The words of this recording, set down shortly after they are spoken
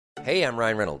Hey, I'm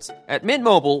Ryan Reynolds. At Mint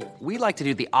Mobile, we like to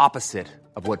do the opposite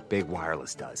of what Big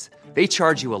Wireless does. They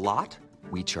charge you a lot,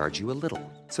 we charge you a little.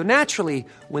 So naturally,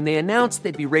 when they announced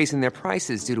they'd be raising their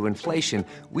prices due to inflation,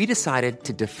 we decided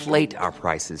to deflate our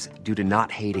prices due to not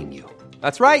hating you.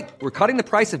 That's right. We're cutting the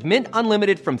price of Mint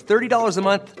Unlimited from $30 a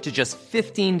month to just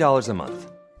 $15 a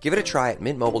month. Give it a try at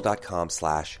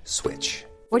mintmobile.com/switch.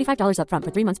 $45 up front for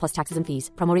 3 months plus taxes and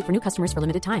fees. Promo rate for new customers for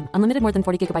limited time. Unlimited more than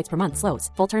 40 gigabytes per month. Slows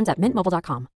full terms at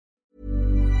mintmobile.com.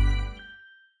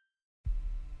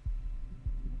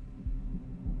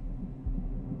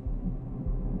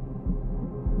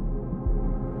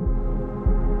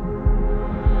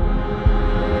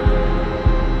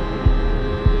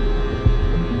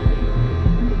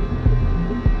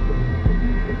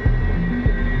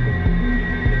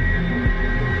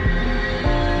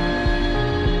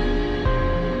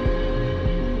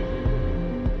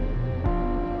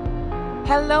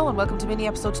 Hello and welcome to mini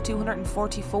episode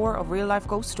 244 of Real Life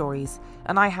Ghost Stories,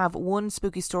 and I have one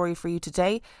spooky story for you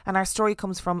today, and our story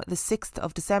comes from the 6th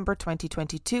of December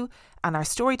 2022, and our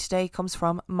story today comes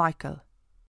from Michael.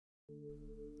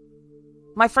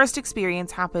 My first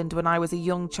experience happened when I was a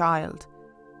young child,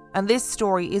 and this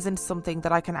story isn't something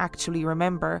that I can actually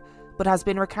remember, but has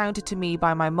been recounted to me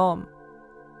by my mum.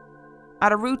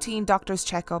 At a routine doctor's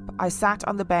checkup, I sat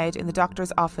on the bed in the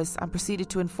doctor's office and proceeded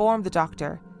to inform the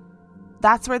doctor,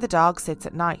 "That's where the dog sits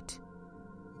at night,"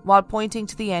 while pointing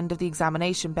to the end of the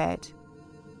examination bed.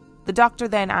 The doctor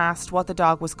then asked what the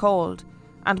dog was called,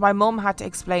 and my mum had to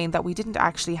explain that we didn't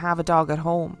actually have a dog at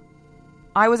home.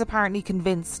 I was apparently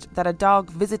convinced that a dog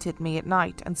visited me at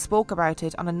night and spoke about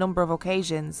it on a number of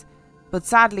occasions, but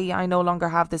sadly I no longer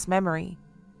have this memory.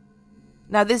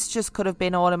 Now this just could have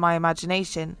been all in my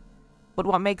imagination, but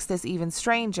what makes this even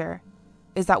stranger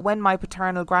is that when my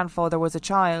paternal grandfather was a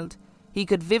child, he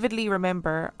could vividly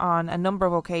remember on a number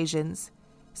of occasions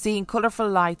seeing colourful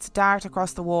lights dart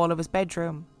across the wall of his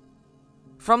bedroom.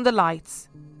 From the lights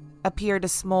appeared a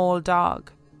small dog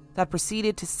that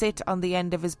proceeded to sit on the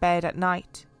end of his bed at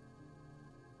night.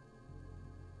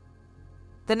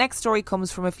 The next story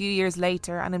comes from a few years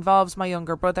later and involves my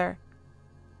younger brother.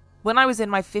 When I was in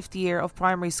my 5th year of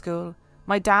primary school,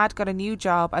 my dad got a new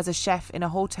job as a chef in a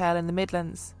hotel in the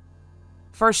Midlands.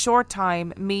 For a short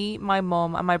time, me, my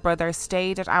mum and my brother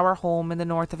stayed at our home in the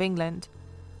north of England,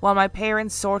 while my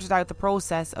parents sorted out the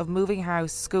process of moving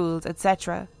house, schools,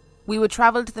 etc. We would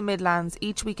travel to the Midlands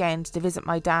each weekend to visit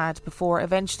my dad before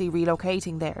eventually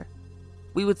relocating there.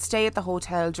 We would stay at the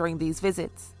hotel during these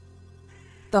visits.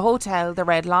 The hotel, the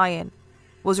Red Lion,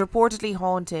 was reportedly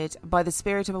haunted by the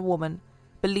spirit of a woman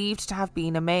believed to have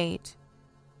been a maid.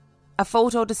 A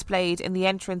photo displayed in the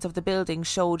entrance of the building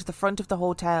showed the front of the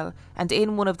hotel, and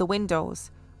in one of the windows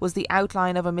was the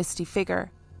outline of a misty figure.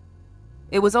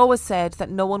 It was always said that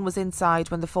no one was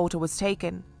inside when the photo was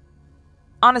taken.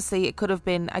 Honestly, it could have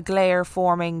been a glare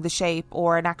forming the shape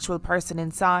or an actual person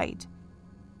inside.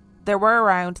 There were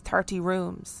around 30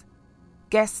 rooms.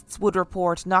 Guests would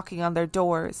report knocking on their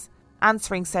doors,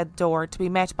 answering said door to be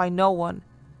met by no one,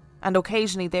 and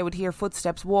occasionally they would hear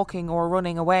footsteps walking or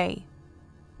running away.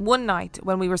 One night,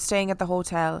 when we were staying at the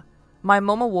hotel, my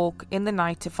mum awoke in the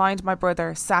night to find my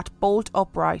brother sat bolt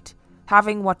upright,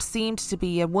 having what seemed to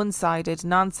be a one-sided,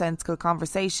 nonsensical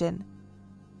conversation.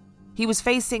 He was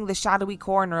facing the shadowy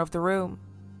corner of the room.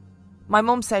 My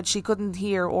mum said she couldn't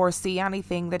hear or see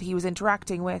anything that he was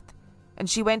interacting with, and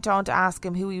she went on to ask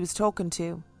him who he was talking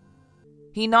to.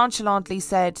 He nonchalantly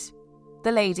said,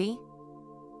 "The lady,"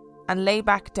 and lay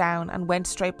back down and went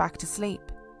straight back to sleep.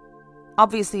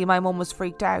 Obviously, my mum was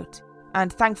freaked out,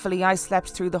 and thankfully I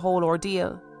slept through the whole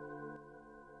ordeal.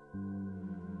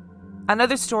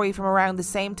 Another story from around the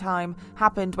same time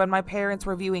happened when my parents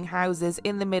were viewing houses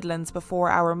in the Midlands before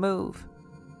our move.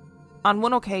 On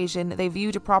one occasion, they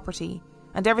viewed a property,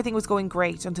 and everything was going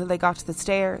great until they got to the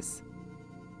stairs.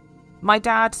 My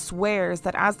dad swears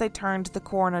that as they turned the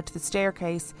corner to the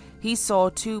staircase, he saw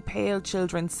 2 pale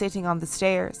children sitting on the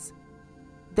stairs.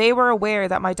 They were aware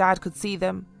that my dad could see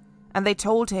them, and they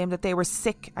told him that they were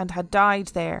sick and had died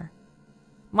there.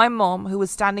 My mum, who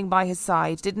was standing by his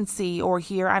side, didn't see or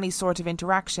hear any sort of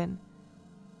interaction.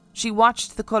 She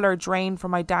watched the colour drain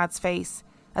from my dad's face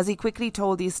as he quickly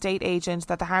told the estate agent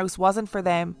that the house wasn't for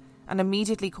them and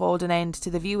immediately called an end to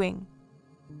the viewing.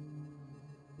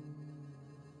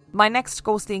 My next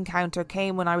ghostly encounter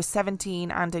came when I was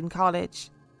 17 and in college.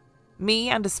 Me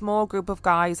and a small group of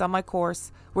guys on my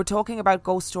course were talking about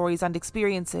ghost stories and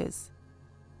experiences.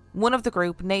 One of the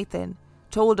group, Nathan,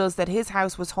 told us that his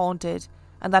house was haunted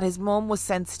and that his mum was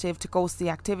sensitive to ghostly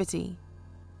activity.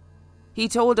 He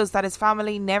told us that his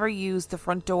family never used the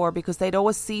front door because they'd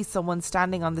always see someone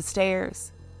standing on the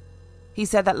stairs. He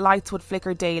said that lights would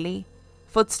flicker daily,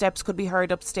 footsteps could be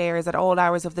heard upstairs at all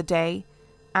hours of the day,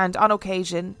 and on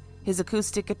occasion, his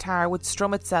acoustic guitar would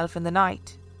strum itself in the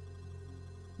night.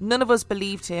 None of us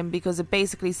believed him because it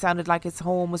basically sounded like his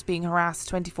home was being harassed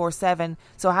 24/7,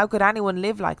 so how could anyone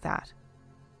live like that?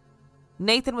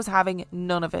 Nathan was having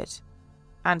none of it,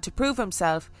 and to prove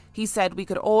himself, he said we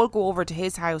could all go over to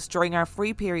his house during our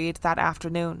free period that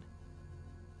afternoon.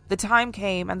 The time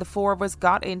came and the four of us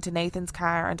got into Nathan's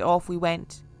car and off we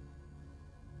went.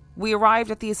 We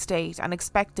arrived at the estate and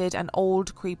expected an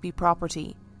old, creepy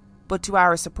property, but to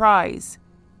our surprise,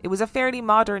 it was a fairly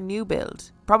modern new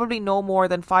build, probably no more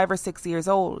than 5 or 6 years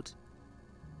old.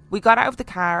 We got out of the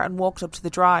car and walked up to the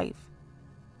drive.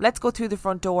 "Let's go through the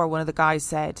front door," one of the guys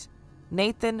said.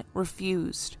 Nathan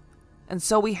refused, and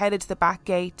so we headed to the back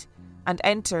gate and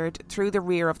entered through the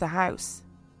rear of the house.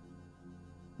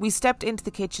 We stepped into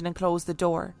the kitchen and closed the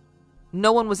door.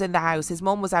 No one was in the house, his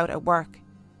mum was out at work.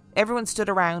 Everyone stood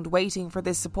around waiting for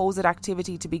this supposed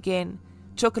activity to begin,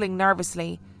 chuckling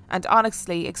nervously and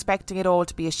honestly expecting it all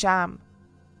to be a sham.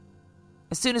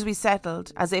 As soon as we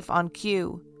settled, as if on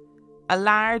cue, a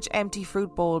large empty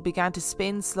fruit bowl began to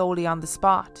spin slowly on the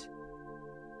spot.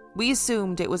 We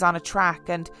assumed it was on a track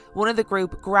and one of the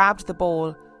group grabbed the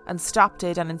bowl and stopped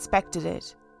it and inspected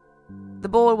it. The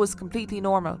bowl was completely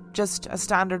normal, just a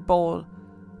standard bowl.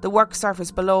 The work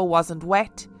surface below wasn't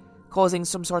wet, causing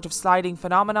some sort of sliding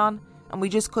phenomenon, and we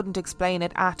just couldn't explain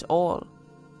it at all.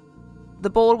 The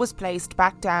bowl was placed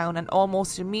back down and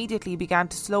almost immediately began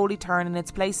to slowly turn in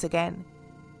its place again.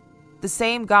 The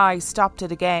same guy stopped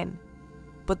it again,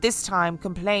 but this time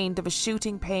complained of a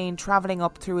shooting pain travelling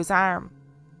up through his arm.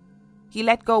 He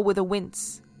let go with a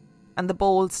wince, and the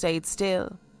bowl stayed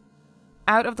still.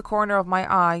 Out of the corner of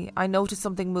my eye, I noticed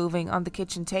something moving on the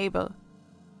kitchen table.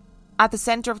 At the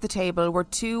centre of the table were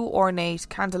 2 ornate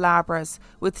candelabras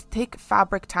with thick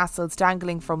fabric tassels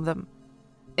dangling from them.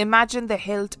 Imagine the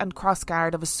hilt and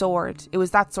crossguard of a sword. It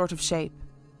was that sort of shape.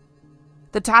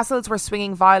 The tassels were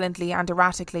swinging violently and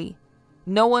erratically.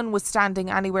 No one was standing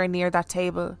anywhere near that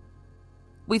table.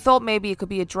 We thought maybe it could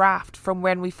be a draft from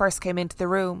when we first came into the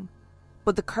room,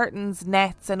 but the curtains,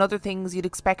 nets and other things you'd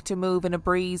expect to move in a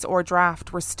breeze or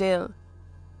draft were still.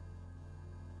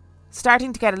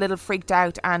 Starting to get a little freaked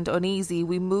out and uneasy,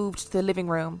 we moved to the living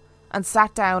room and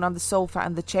sat down on the sofa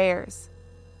and the chairs.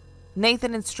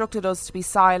 Nathan instructed us to be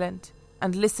silent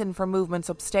and listen for movements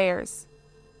upstairs.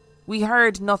 We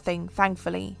heard nothing,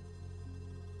 thankfully.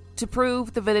 To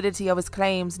prove the validity of his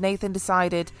claims, Nathan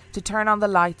decided to turn on the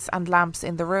lights and lamps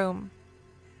in the room.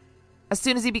 As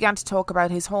soon as he began to talk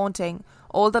about his haunting,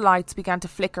 all the lights began to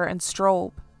flicker and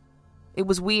strobe. It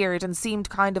was weird and seemed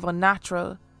kind of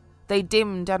unnatural. They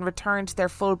dimmed and returned to their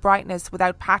full brightness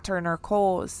without pattern or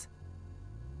cause.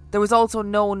 There was also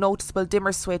no noticeable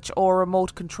dimmer switch or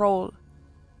remote control.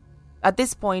 At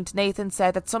this point, Nathan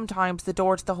said that sometimes the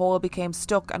door to the hall became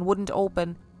stuck and wouldn't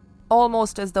open,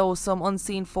 almost as though some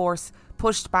unseen force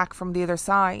pushed back from the other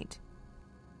side.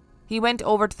 He went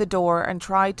over to the door and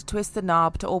tried to twist the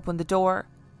knob to open the door.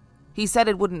 He said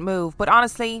it wouldn't move, but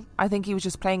honestly, I think he was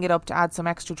just playing it up to add some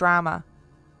extra drama.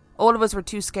 All of us were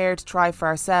too scared to try for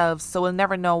ourselves, so we'll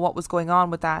never know what was going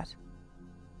on with that.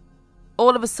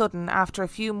 All of a sudden, after a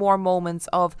few more moments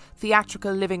of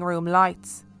theatrical living room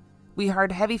lights, we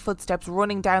heard heavy footsteps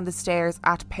running down the stairs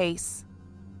at pace.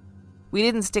 We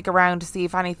didn't stick around to see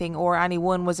if anything or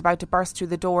anyone was about to burst through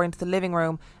the door into the living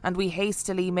room, and we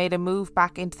hastily made a move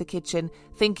back into the kitchen,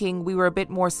 thinking we were a bit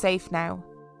more safe now.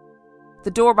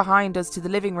 The door behind us to the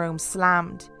living room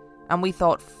slammed, and we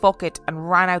thought fuck it and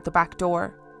ran out the back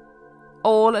door.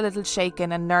 All a little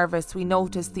shaken and nervous, we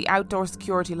noticed the outdoor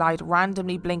security light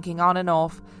randomly blinking on and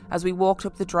off as we walked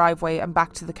up the driveway and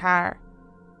back to the car.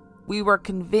 We were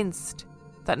convinced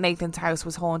that Nathan's house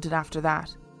was haunted after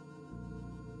that.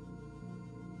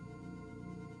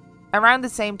 Around the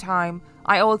same time,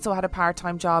 I also had a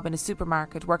part-time job in a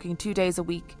supermarket, working 2 days a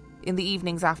week in the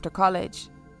evenings after college.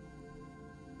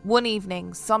 One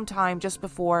evening, sometime just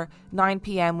before 9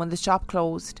 p.m. when the shop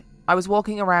closed, I was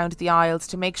walking around the aisles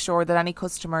to make sure that any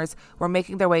customers were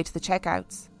making their way to the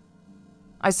checkouts.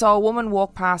 I saw a woman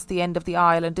walk past the end of the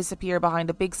aisle and disappear behind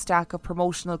a big stack of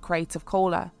promotional crates of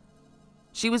cola.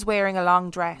 She was wearing a long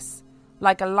dress,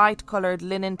 like a light-coloured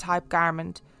linen-type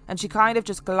garment, and she kind of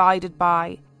just glided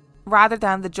by, rather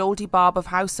than the jolty bob of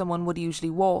how someone would usually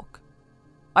walk.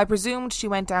 I presumed she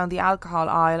went down the alcohol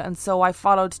aisle, and so I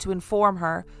followed to inform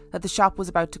her that the shop was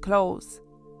about to close.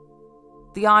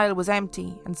 The aisle was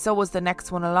empty, and so was the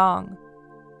next one along.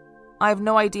 I have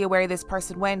no idea where this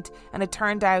person went, and it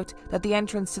turned out that the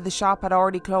entrance to the shop had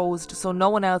already closed, so no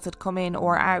one else had come in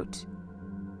or out.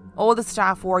 All the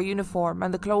staff wore uniform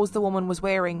and the clothes the woman was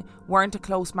wearing weren't a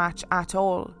close match at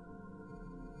all.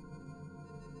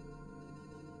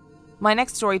 My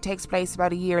next story takes place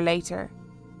about a year later.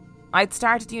 I'd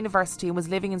started university and was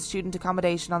living in student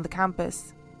accommodation on the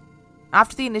campus.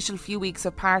 After the initial few weeks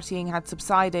of partying had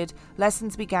subsided,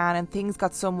 lessons began and things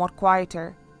got somewhat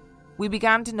quieter. We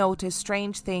began to notice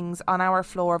strange things on our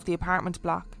floor of the apartment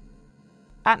block.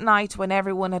 At night, when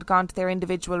everyone had gone to their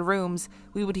individual rooms,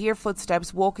 we would hear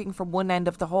footsteps walking from one end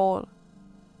of the hall.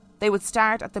 They would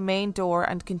start at the main door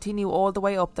and continue all the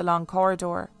way up the long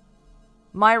corridor.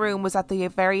 My room was at the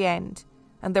very end,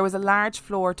 and there was a large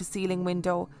floor-to-ceiling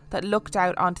window that looked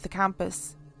out onto the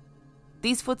campus.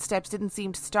 These footsteps didn't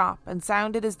seem to stop and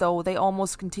sounded as though they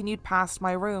almost continued past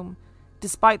my room,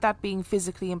 despite that being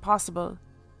physically impossible.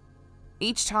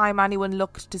 Each time anyone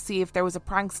looked to see if there was a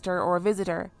prankster or a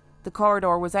visitor, the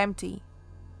corridor was empty.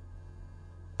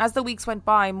 As the weeks went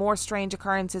by, more strange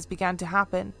occurrences began to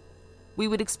happen. We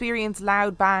would experience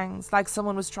loud bangs, like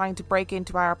someone was trying to break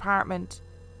into our apartment.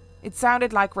 It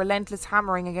sounded like relentless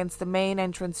hammering against the main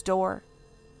entrance door.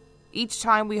 Each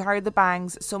time we heard the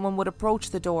bangs, someone would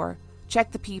approach the door,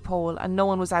 check the peephole, and no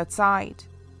one was outside.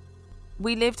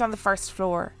 We lived on the first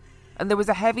floor, and there was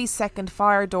a heavy second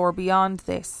fire door beyond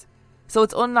this, so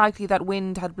it's unlikely that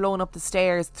wind had blown up the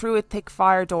stairs through a thick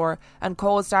fire door and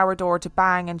caused our door to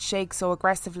bang and shake so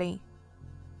aggressively.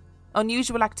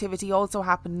 Unusual activity also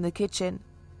happened in the kitchen.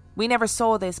 We never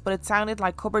saw this, but it sounded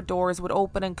like cupboard doors would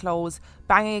open and close,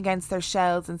 banging against their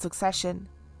shelves in succession.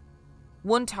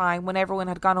 One time, when everyone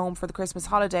had gone home for the Christmas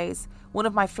holidays, one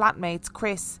of my flatmates,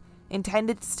 Chris,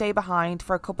 intended to stay behind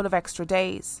for a couple of extra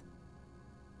days.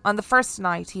 On the first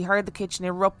night, he heard the kitchen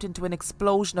erupt into an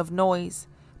explosion of noise,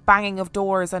 banging of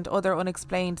doors and other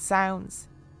unexplained sounds.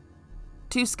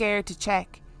 Too scared to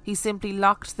check, he simply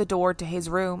locked the door to his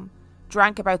room,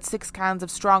 drank about 6 cans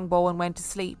of Strongbow and went to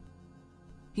sleep.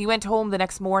 He went home the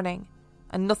next morning,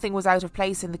 and nothing was out of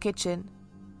place in the kitchen.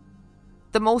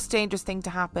 The most dangerous thing to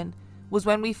happen was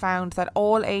when we found that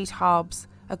all 8 hobs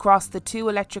across the 2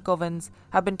 electric ovens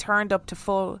had been turned up to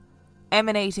full,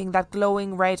 emanating that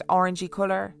glowing red-orangey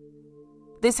colour.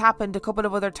 This happened a couple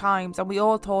of other times, and we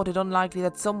all thought it unlikely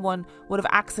that someone would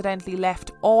have accidentally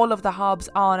left all of the hobs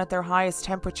on at their highest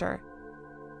temperature.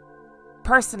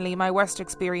 Personally, my worst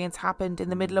experience happened in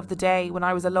the middle of the day when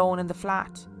I was alone in the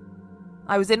flat.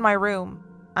 I was in my room,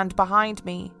 and behind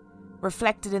me,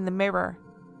 reflected in the mirror,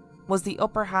 was the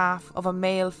upper half of a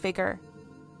male figure.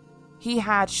 He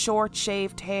had short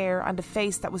shaved hair and a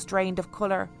face that was drained of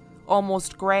colour,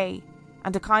 almost grey,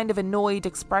 and a kind of annoyed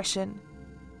expression.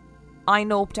 I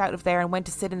noped out of there and went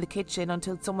to sit in the kitchen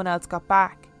until someone else got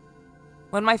back.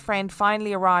 When my friend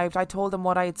finally arrived, I told him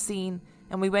what I had seen,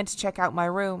 and we went to check out my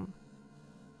room.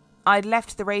 I'd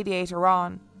left the radiator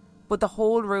on, but the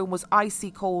whole room was icy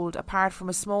cold apart from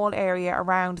a small area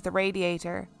around the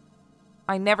radiator.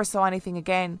 I never saw anything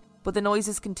again, but the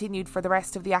noises continued for the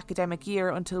rest of the academic year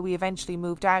until we eventually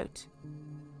moved out.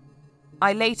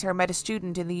 I later met a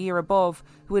student in the year above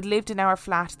who had lived in our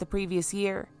flat the previous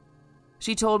year.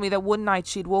 She told me that one night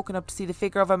she'd woken up to see the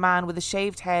figure of a man with a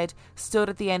shaved head stood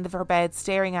at the end of her bed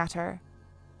staring at her.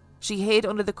 She hid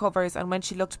under the covers, and when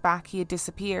she looked back, he had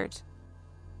disappeared.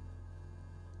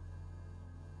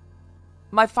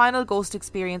 My final ghost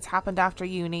experience happened after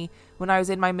uni when I was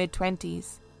in my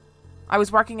mid-20s. I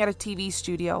was working at a TV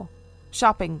studio.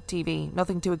 Shopping TV,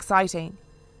 nothing too exciting.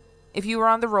 If you were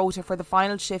on the rota for the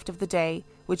final shift of the day,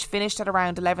 which finished at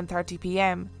around 11:30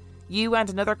 p.m, you and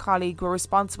another colleague were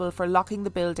responsible for locking the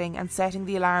building and setting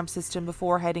the alarm system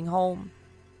before heading home.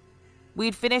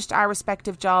 We'd finished our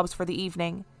respective jobs for the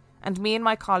evening, and me and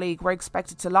my colleague were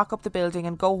expected to lock up the building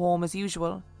and go home as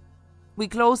usual. We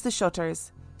closed the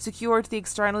shutters, secured the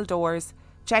external doors,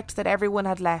 checked that everyone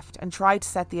had left, and tried to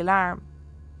set the alarm.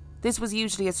 This was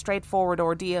usually a straightforward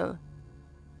ordeal.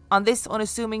 On this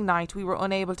unassuming night, we were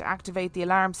unable to activate the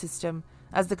alarm system,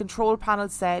 as the control panel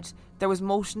said there was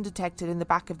motion detected in the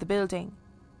back of the building.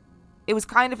 It was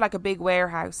kind of like a big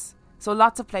warehouse, so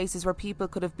lots of places where people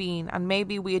could have been, and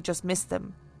maybe we had just missed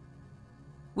them.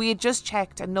 We had just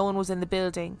checked and no one was in the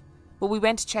building, but we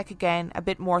went to check again a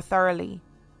bit more thoroughly,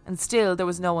 and still there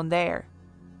was no one there.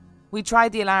 We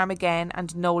tried the alarm again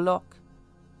and no luck.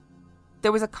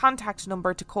 There was a contact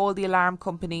number to call the alarm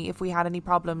company if we had any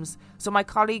problems, so my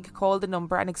colleague called the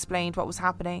number and explained what was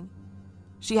happening.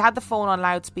 She had the phone on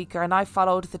loudspeaker and I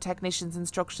followed the technician's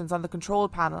instructions on the control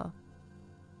panel.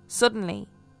 Suddenly,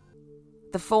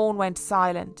 the phone went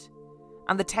silent,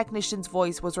 and the technician's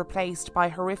voice was replaced by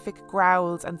horrific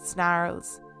growls and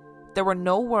snarls. There were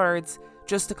no words,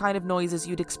 just the kind of noises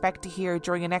you'd expect to hear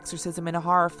during an exorcism in a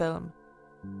horror film.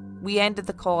 We ended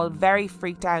the call very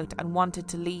freaked out and wanted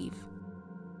to leave.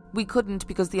 We couldn't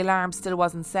because the alarm still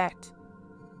wasn't set.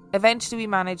 Eventually we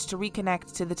managed to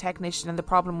reconnect to the technician and the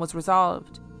problem was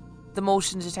resolved. The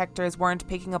motion detectors weren't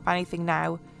picking up anything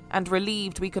now, and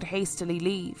relieved we could hastily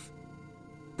leave.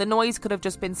 The noise could have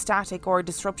just been static or a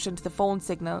disruption to the phone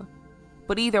signal,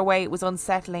 but either way it was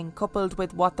unsettling, coupled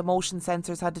with what the motion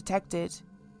sensors had detected.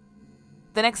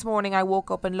 The next morning I woke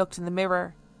up and looked in the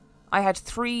mirror. I had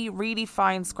 3 really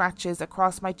fine scratches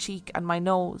across my cheek and my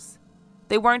nose.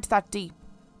 They weren't that deep,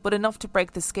 but enough to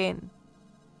break the skin.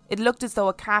 It looked as though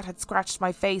a cat had scratched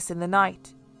my face in the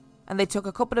night, and they took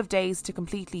a couple of days to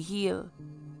completely heal.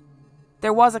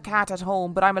 There was a cat at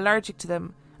home, but I'm allergic to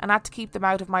them and had to keep them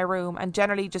out of my room and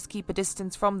generally just keep a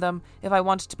distance from them if I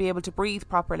wanted to be able to breathe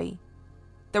properly.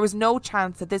 There was no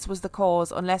chance that this was the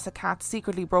cause unless a cat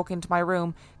secretly broke into my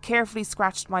room, carefully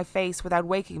scratched my face without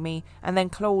waking me, and then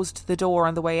closed the door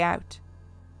on the way out.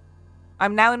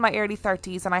 I'm now in my early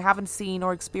 30s and I haven't seen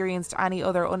or experienced any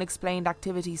other unexplained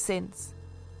activity since.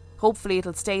 Hopefully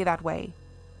it'll stay that way.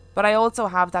 But I also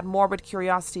have that morbid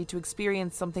curiosity to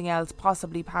experience something else,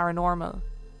 possibly paranormal.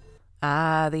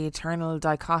 The eternal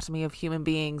dichotomy of human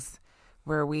beings,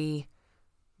 where we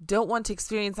don't want to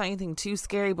experience anything too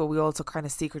scary, but we also kind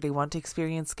of secretly want to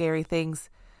experience scary things.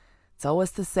 It's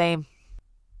always the same.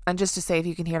 And just to say, if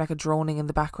you can hear like a droning in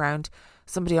the background,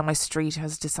 somebody on my street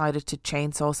has decided to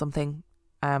chainsaw something.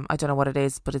 I don't know what it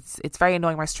is, but it's very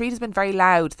annoying. My street has been very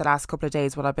loud the last couple of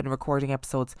days while I've been recording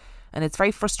episodes, and it's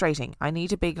very frustrating. I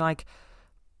need a big like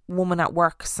woman at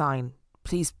work sign.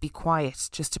 Please be quiet,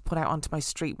 just to put out onto my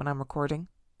street when I'm recording.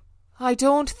 I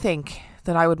don't think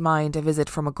that I would mind a visit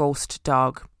from a ghost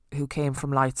dog who came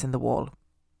from lights in the wall.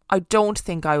 I don't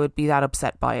think I would be that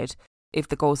upset by it if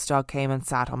the ghost dog came and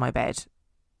sat on my bed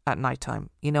at night time.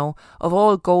 You know, of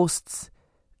all ghosts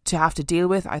to have to deal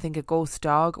with, I think a ghost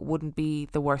dog wouldn't be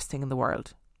the worst thing in the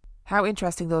world. How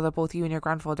interesting though that both you and your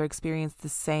grandfather experienced the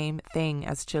same thing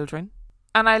as children.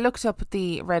 And I looked up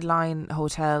the Red Lion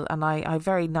Hotel, and I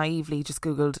very naively just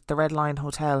googled the Red Lion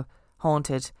Hotel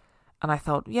haunted, and I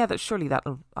thought, yeah,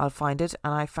 I'll find it.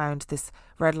 And I found this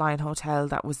Red Lion Hotel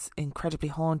that was incredibly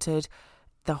haunted.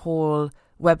 The whole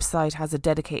website has a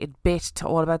dedicated bit to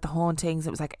all about the hauntings.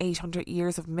 It was like 800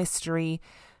 years of mystery.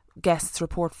 Guests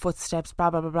report footsteps, blah,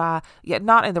 blah, blah, blah. Yeah,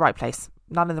 not in the right place.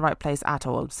 Not in the right place at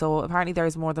all. So apparently there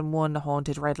is more than one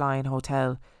haunted Red Lion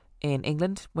Hotel in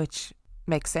England, which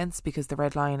makes sense because the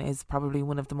Red Lion is probably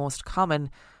one of the most common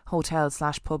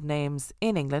hotel/pub names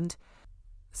in England.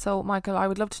 So, Michael, I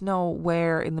would love to know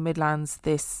where in the Midlands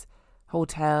this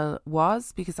hotel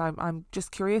was, because I'm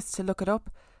just curious to look it up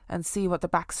and see what the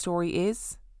backstory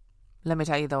is. Let me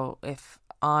tell you though, if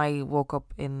I woke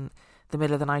up in the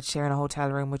middle of the night sharing a hotel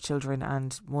room with children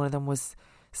and one of them was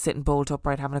sitting bolt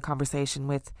upright having a conversation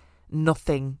with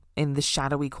nothing in the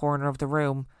shadowy corner of the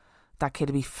room, that kid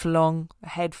would be flung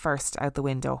head first out the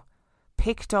window,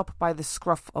 picked up by the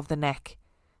scruff of the neck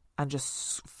and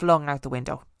just flung out the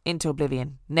window into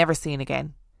oblivion, never seen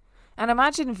again. And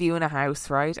imagine viewing a house,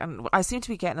 right? And I seem to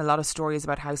be getting a lot of stories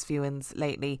about house viewings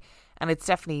lately, and it's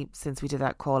definitely since we did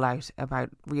that call out about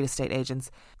real estate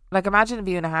agents. Like, imagine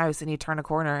viewing a house and you turn a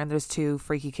corner and there's 2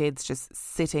 freaky kids just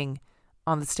sitting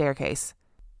on the staircase.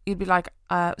 You'd be like,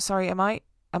 sorry, am I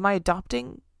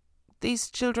adopting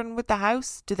these children with the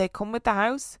house? Do they come with the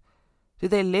house? Do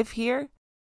they live here?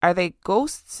 Are they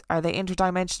ghosts? Are they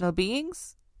interdimensional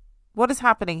beings? What is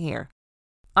happening here?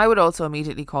 I would also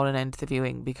immediately call an end to the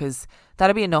viewing, because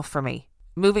that'd be enough for me.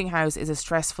 Moving house is a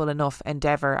stressful enough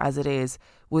endeavour as it is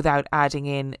without adding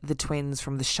in the twins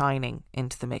from The Shining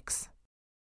into the mix.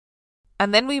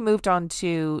 And then we moved on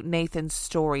to Nathan's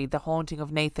story, the haunting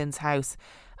of Nathan's house.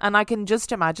 And I can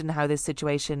just imagine how this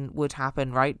situation would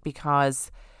happen, right?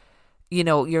 Because, you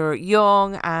know, you're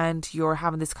young and you're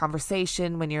having this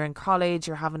conversation when you're in college,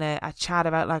 you're having a chat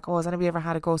about like, oh, has anybody ever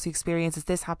had a ghostly experience? Has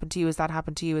this happened to you? Has that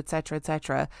happened to you? Etc.,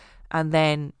 etc. And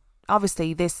then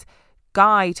obviously this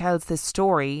guy tells this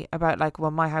story about like,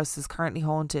 well, my house is currently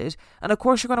haunted. And of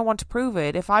course you're going to want to prove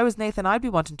it. If I was Nathan, I'd be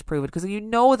wanting to prove it, because you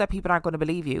know that people aren't going to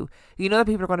believe you. You know that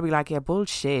people are going to be like, yeah,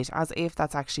 bullshit, as if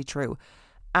that's actually true.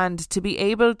 And to be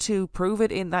able to prove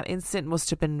it in that instant must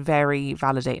have been very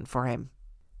validating for him.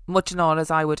 Much and all as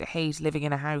I would hate living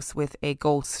in a house with a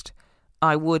ghost,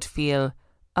 I would feel,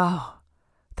 oh,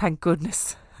 thank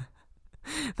goodness.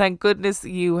 Thank goodness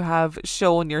you have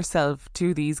shown yourself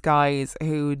to these guys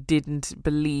who didn't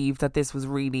believe that this was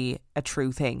really a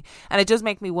true thing. And it does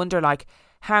make me wonder, like,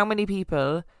 how many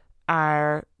people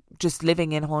are just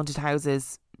living in haunted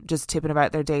houses, just tipping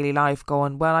about their daily life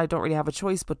going, well, I don't really have a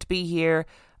choice but to be here.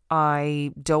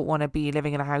 I don't want to be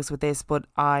living in a house with this, but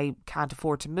I can't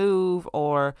afford to move,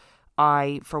 or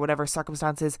I, for whatever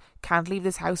circumstances, can't leave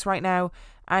this house right now.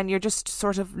 And you're just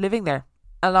sort of living there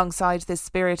alongside this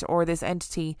spirit or this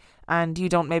entity, and you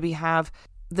don't maybe have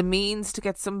the means to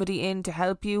get somebody in to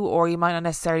help you, or you might not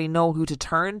necessarily know who to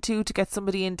turn to get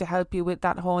somebody in to help you with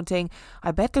that haunting.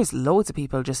 I bet there's loads of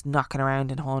people just knocking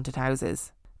around in haunted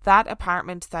houses. That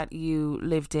apartment that you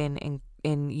lived in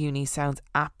uni sounds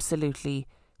absolutely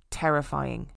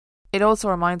terrifying. It also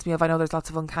reminds me of, I know there's lots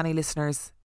of uncanny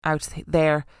listeners out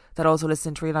there that also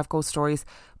listen to Real Life Ghost Stories,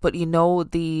 but you know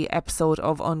the episode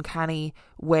of Uncanny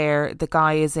where the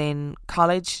guy is in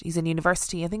college, he's in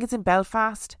university, I think it's in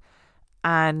Belfast,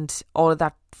 and all of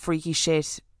that freaky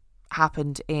shit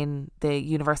happened in the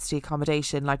university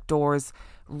accommodation, like doors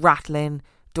rattling,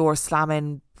 doors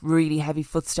slamming, really heavy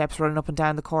footsteps running up and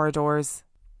down the corridors.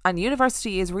 And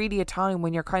university is really a time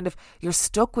when you're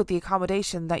stuck with the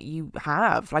accommodation that you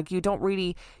have. Like you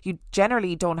generally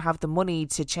don't have the money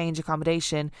to change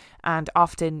accommodation, and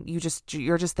often you're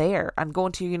just there. And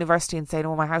going to your university and saying,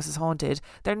 "Oh, my house is haunted,"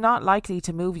 they're not likely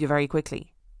to move you very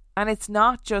quickly. And it's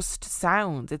not just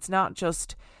sound, it's not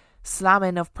just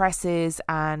slamming of presses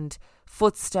and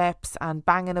footsteps and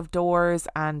banging of doors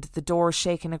and the doors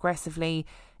shaking aggressively.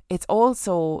 It's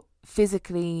also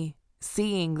physically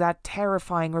seeing that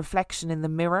terrifying reflection in the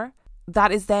mirror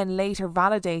that is then later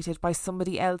validated by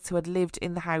somebody else who had lived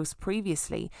in the house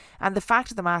previously. And the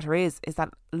fact of the matter is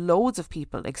that loads of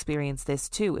people experienced this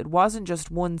too. It wasn't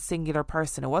just one singular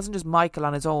person. It wasn't just Michael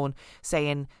on his own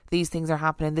saying, "These things are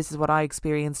happening, this is what I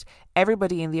experienced."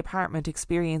 Everybody in the apartment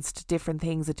experienced different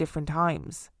things at different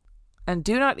times. And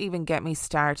do not even get me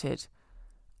started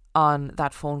on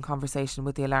that phone conversation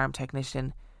with the alarm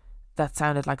technician that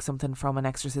sounded like something from an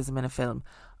exorcism in a film.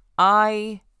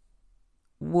 I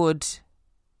would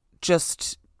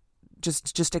just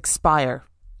expire.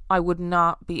 I would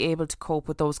not be able to cope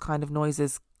with those kind of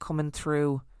noises coming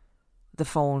through the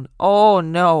phone. Oh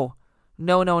no.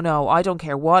 No. I don't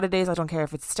care what it is. I don't care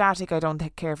if it's static. I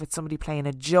don't care if it's somebody playing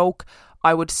a joke.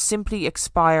 I would simply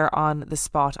expire on the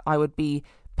spot. I would be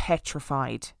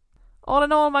petrified. All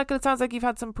in all, Michael, it sounds like you've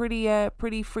had some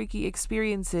pretty freaky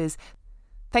experiences.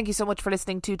 Thank you so much for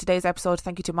listening to today's episode.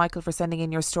 Thank you to Michael for sending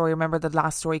in your story. Remember, the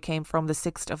last story came from the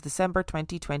 6th of December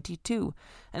 2022.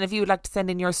 And if you would like to send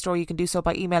in your story, you can do so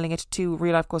by emailing it to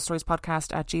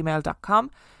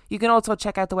reallifeghoststoriespodcast@gmail.com. You can also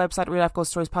check out the website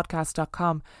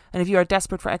reallifeghoststoriespodcast.com. And if you are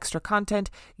desperate for extra content,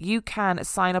 you can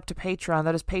sign up to Patreon.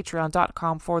 That is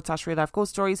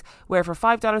patreon.com/reallifeghoststories, where for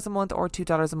 $5 a month or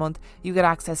 $2 a month, you get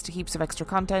access to heaps of extra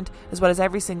content, as well as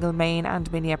every single main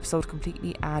and mini episode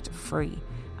completely ad-free.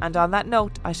 And on that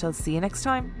note, I shall see you next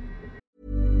time.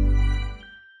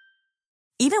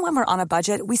 Even when we're on a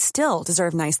budget, we still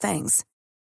deserve nice things.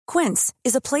 Quince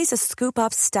is a place to scoop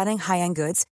up stunning high-end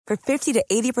goods for 50 to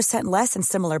 80% less than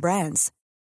similar brands.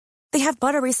 They have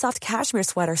buttery soft cashmere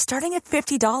sweaters starting at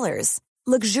 $50,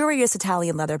 luxurious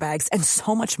Italian leather bags, and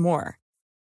so much more.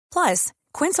 Plus,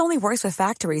 Quince only works with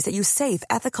factories that use safe,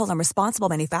 ethical, and responsible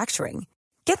manufacturing.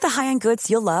 Get the high-end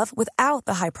goods you'll love without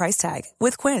the high price tag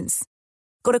with Quince.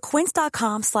 Go to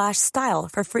quince.com/style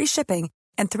for free shipping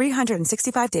and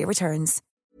 365-day returns.